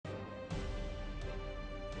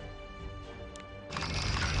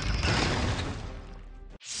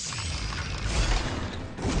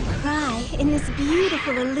in this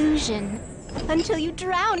beautiful illusion until you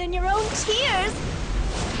drown in your own tears.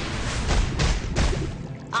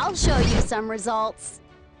 I'll show you some results.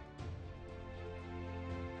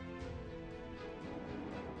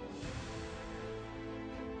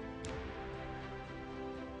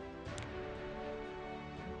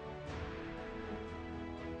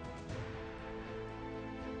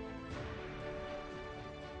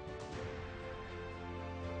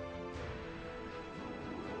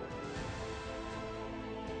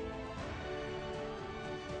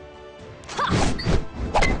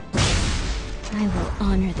 I will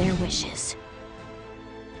honor their wishes.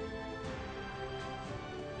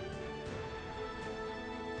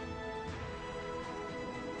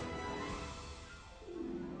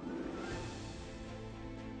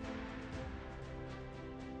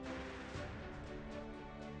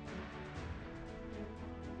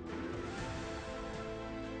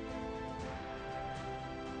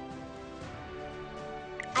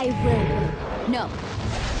 I will win. No.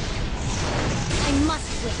 I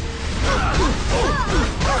must win.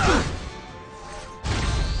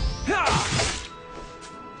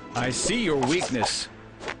 I see your weakness.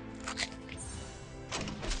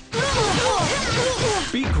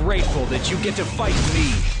 Be grateful that you get to fight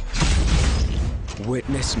me.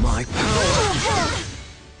 Witness my power.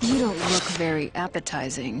 You don't look very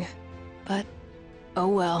appetizing, but oh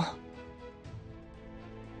well.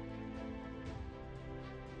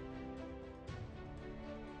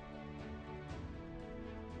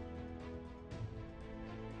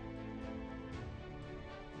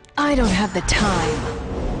 I don't have the time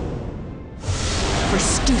for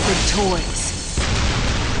stupid toys.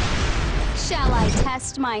 Shall I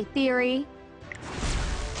test my theory?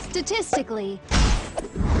 Statistically,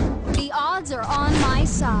 the odds are on my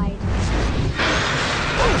side.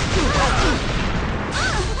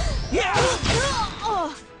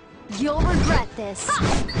 You'll regret this.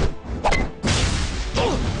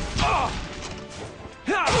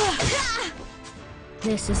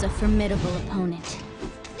 This is a formidable opponent.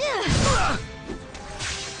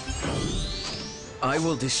 I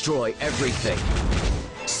will destroy everything.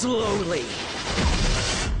 Slowly.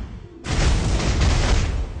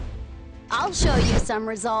 I'll show you some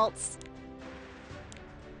results.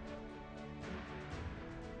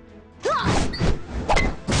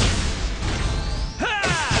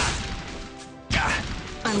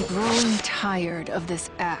 I'm growing tired of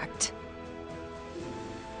this act.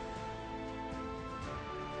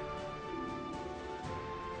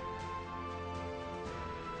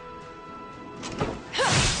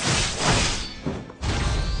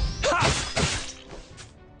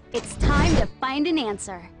 It's time to find an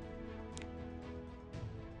answer.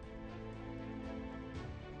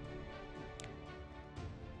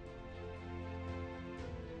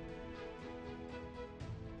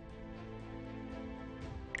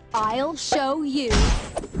 I'll show you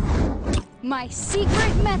my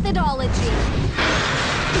secret methodology.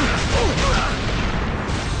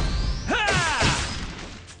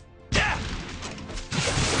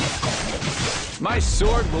 My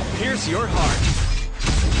sword will pierce your heart.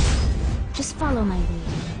 Just follow my lead.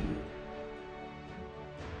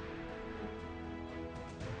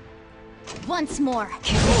 Once more.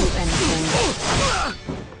 Can't do anything.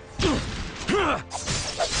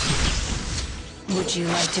 Would you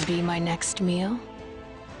like to be my next meal?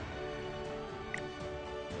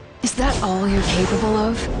 Is that all you're capable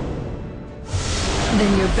of?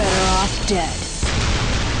 Then you're better off dead.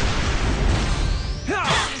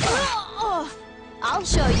 I'll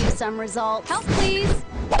show you some results. Help, please.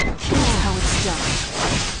 Here's how it's done.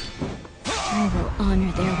 I will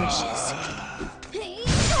honor their wishes.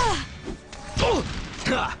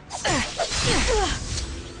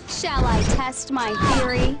 Shall I test my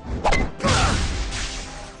theory?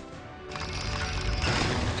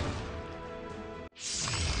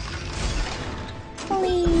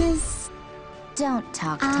 Please, don't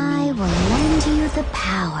talk to me. I will lend you the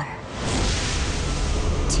power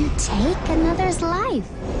to take another's life.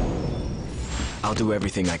 I'll do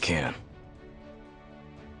everything I can.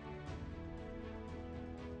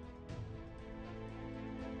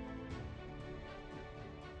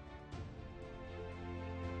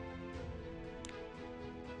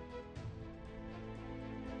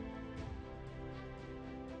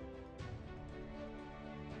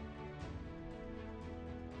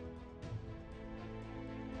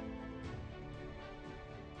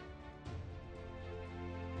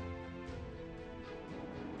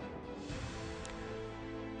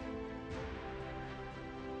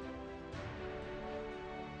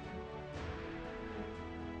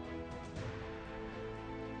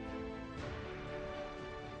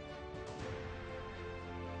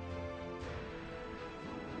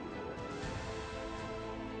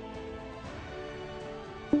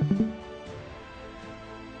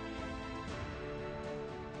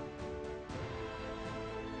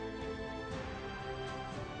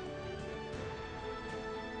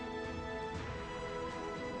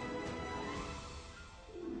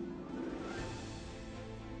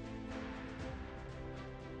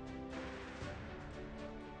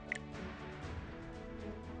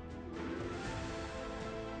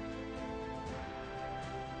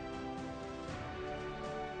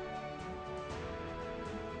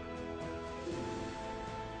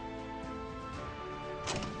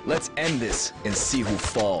 Let's end this and see who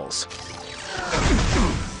falls.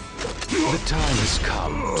 The time has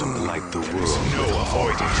come to light the world. No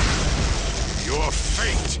avoiding your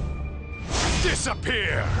fate.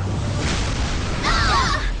 Disappear.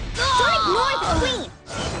 Don't ignore the queen!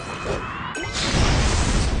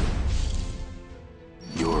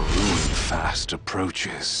 Your ruin fast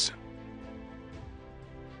approaches.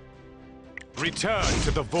 Return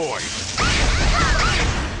to the void.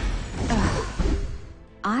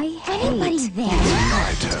 I Anybody hate there?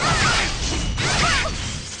 My turn.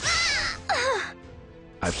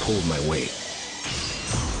 I pulled my weight.